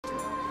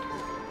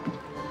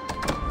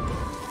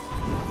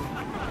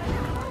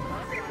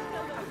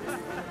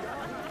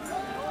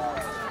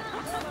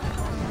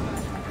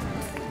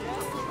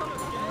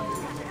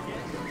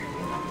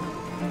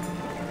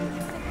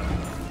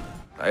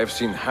have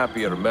seen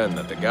happier men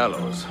at the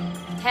gallows.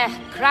 Heh,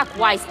 crack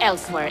wise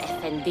elsewhere,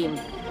 Effendim.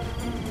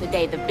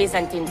 Today the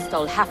Byzantines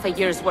stole half a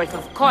year's worth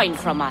of coin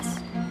from us.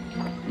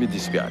 Mi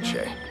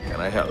dispiace.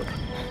 Can I help?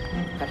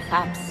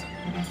 Perhaps.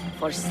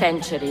 For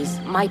centuries,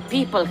 my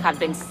people have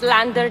been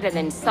slandered and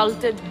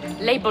insulted,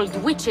 labeled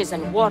witches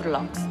and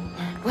warlocks.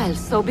 Well,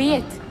 so be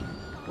it.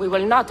 We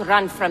will not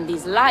run from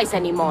these lies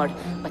anymore,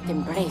 but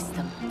embrace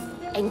them.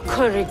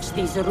 Encourage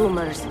these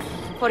rumors,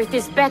 for it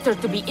is better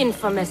to be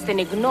infamous than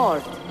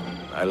ignored.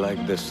 I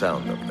like the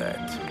sound of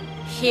that.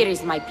 Here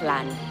is my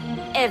plan.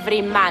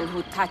 Every man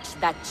who touched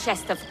that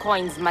chest of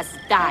coins must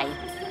die,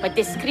 but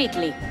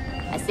discreetly,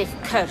 as if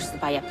cursed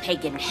by a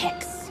pagan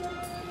hex.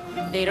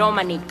 The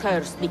Romani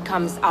curse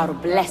becomes our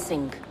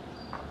blessing.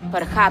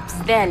 Perhaps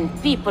then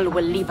people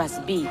will leave us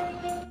be.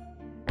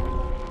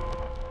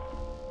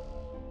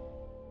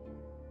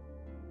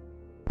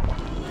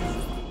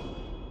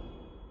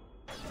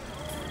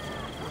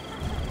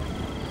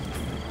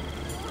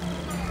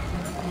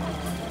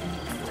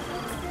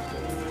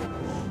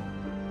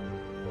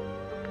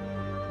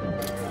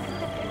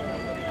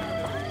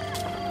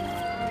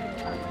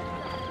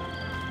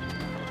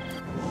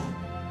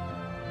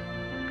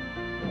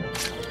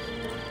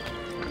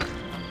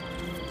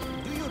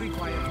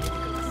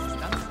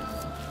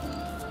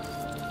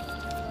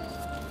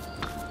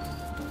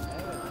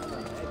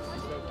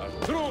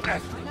 True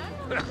athlete.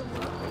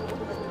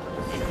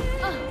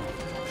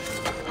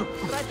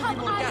 Have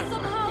I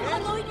somehow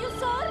annoyed you,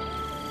 sir?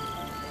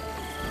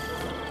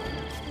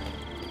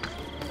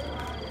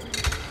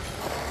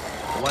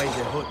 Why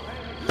the hood?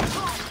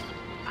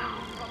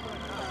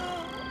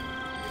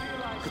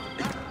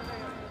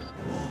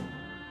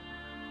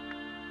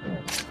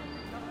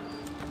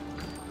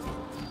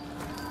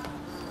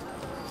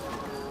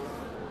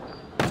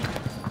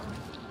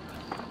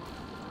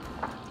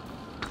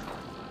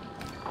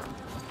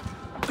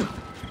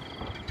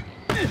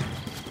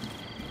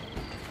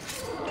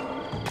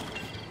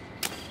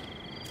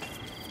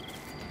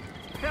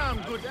 Come,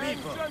 good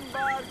people.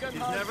 It's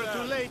never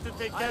too late to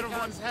take care of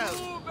one's health.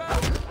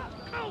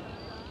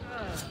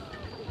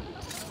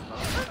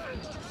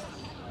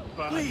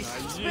 Please,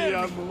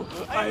 spare me.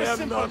 I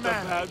am not a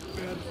bad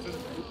person.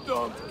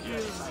 Don't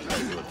kill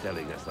me. You were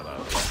telling us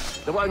about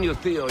the one your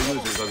Theo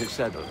uses on his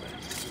saddle.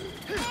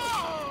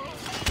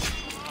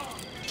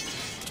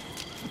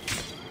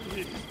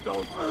 Please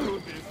don't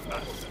do this,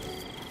 master.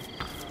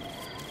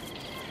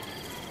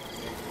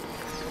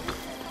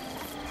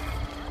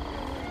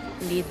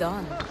 Lead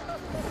on.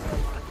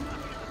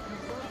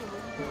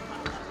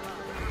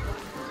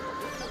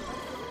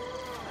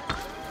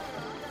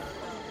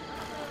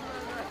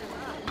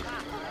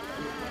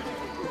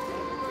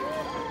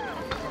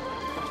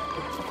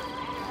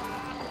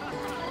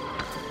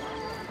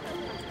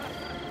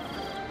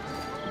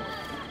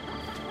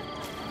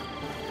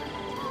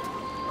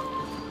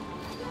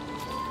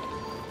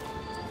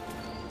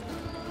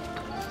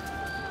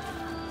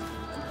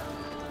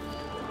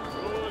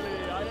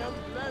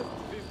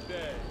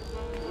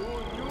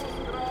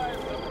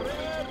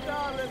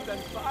 And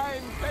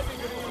fine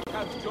pedigree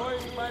have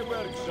joined my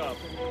workshop.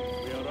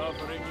 We are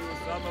offering you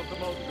some of the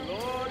most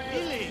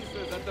glorious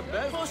pieces at the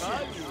best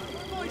value.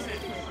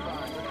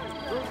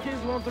 Those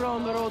kids won't throw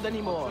on the road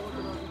anymore.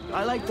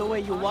 I like the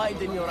way you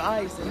widen your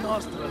eyes and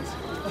nostrils.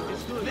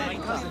 It's good. My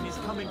cousin is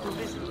coming to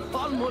visit.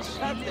 Almost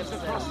shut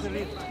across the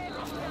river.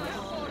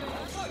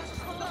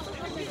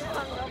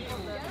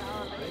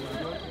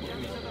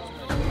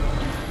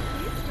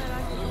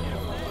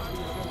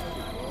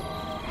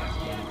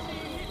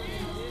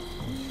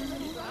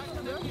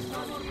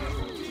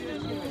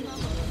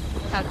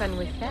 How can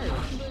we help?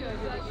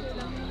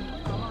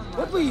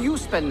 What will you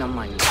spend the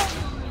money?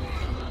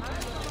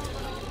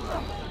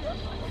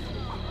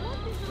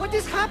 What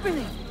is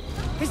happening?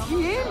 Is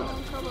he in?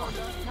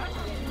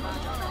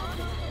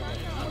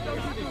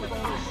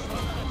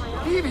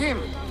 Leave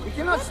him! He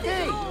cannot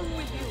stay!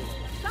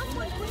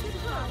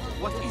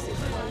 What is it?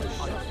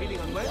 Are you feeling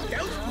unwell?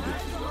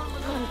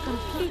 Gone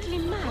completely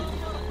mad.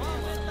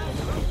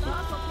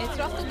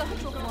 Etrafta daha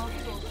çok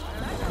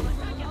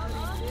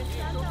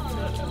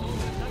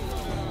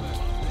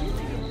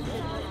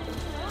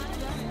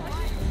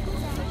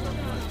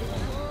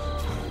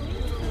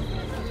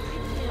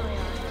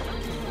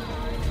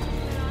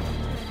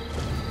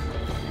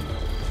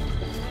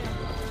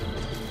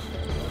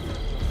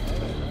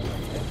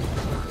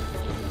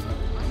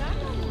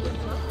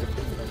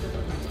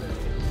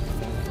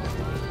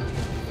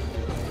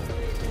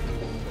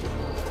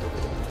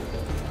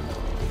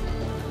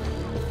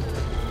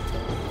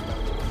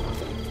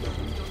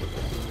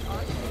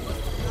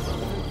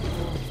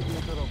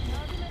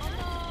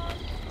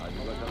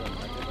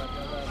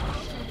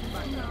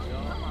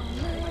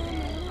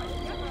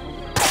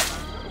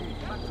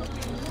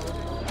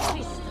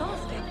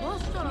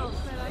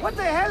What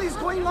the hell is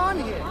going on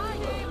here?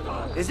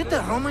 Is it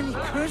the Romani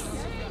curse?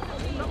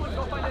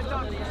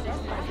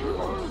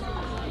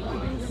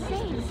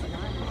 Saints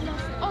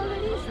lost all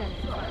reason.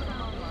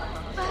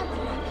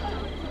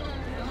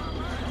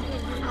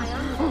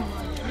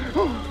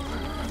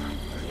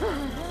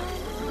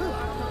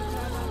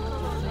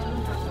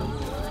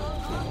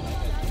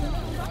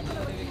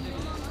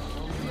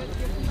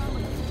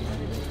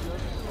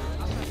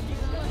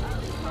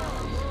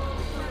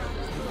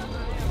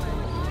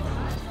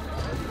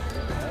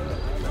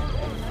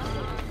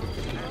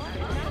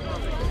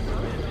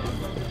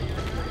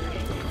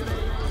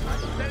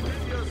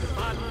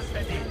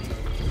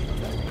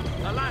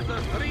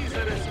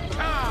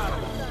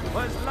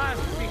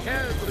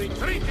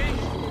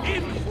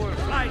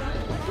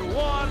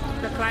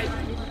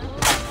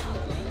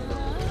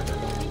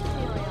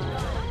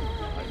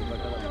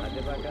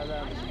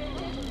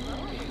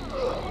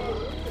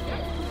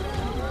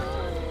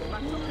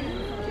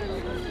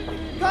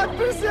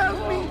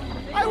 Preserve me!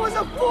 I was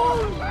a fool!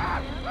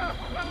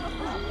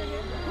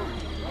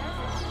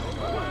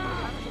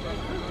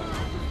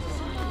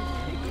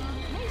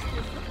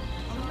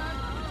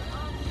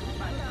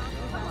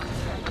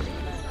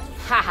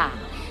 Haha,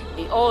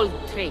 the old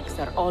tricks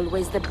are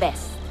always the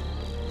best.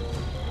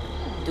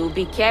 Do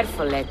be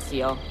careful,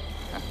 Ezio.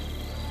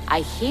 I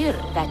hear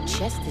that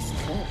chest is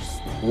cursed.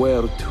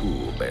 Where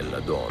to,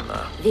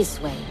 Belladonna? This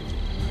way.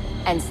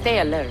 And stay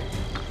alert.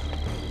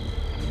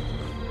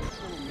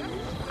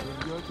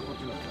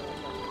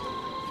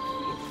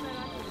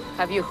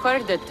 Have you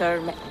heard the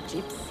term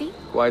gypsy?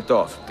 Quite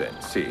often,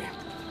 see.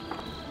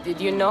 Did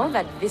you know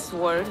that this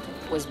word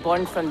was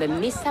born from the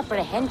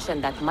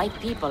misapprehension that my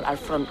people are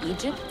from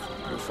Egypt?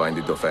 You find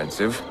it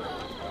offensive?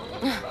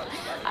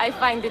 I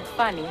find it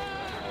funny.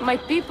 My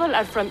people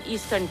are from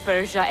Eastern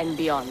Persia and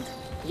beyond.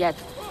 Yet,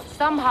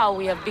 somehow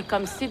we have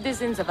become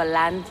citizens of a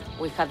land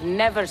we have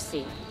never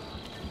seen.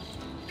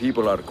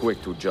 People are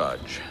quick to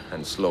judge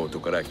and slow to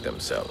correct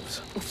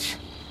themselves.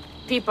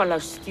 People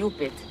are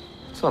stupid.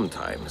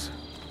 Sometimes.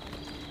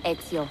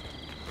 Ezio,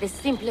 the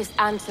simplest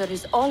answer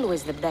is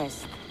always the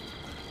best.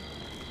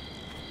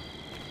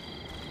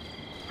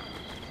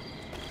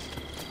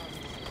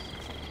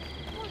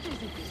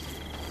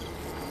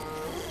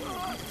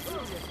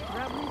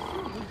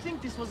 You'd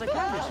think this was a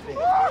cabbage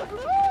field.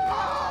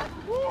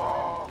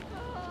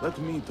 Let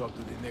me talk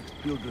to the next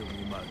pilgrim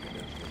we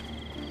market.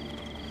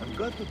 I've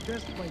got to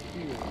test my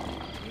theory.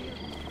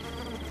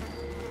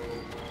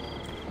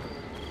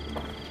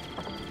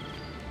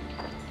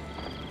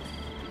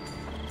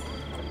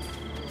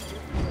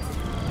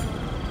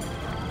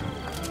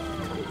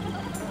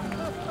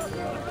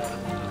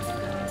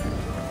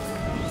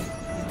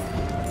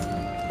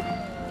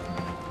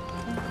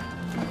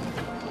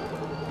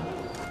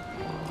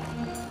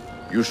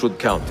 You should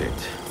count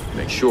it.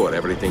 Make sure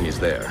everything is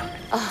there.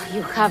 Oh,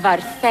 you have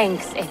our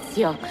thanks,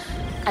 Ezio.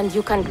 And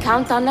you can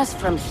count on us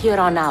from here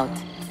on out.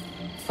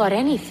 For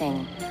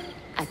anything.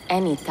 At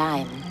any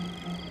time.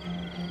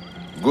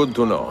 Good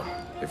to know.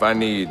 If I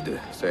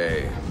need,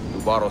 say,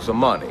 to borrow some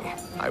money,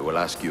 I will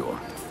ask you.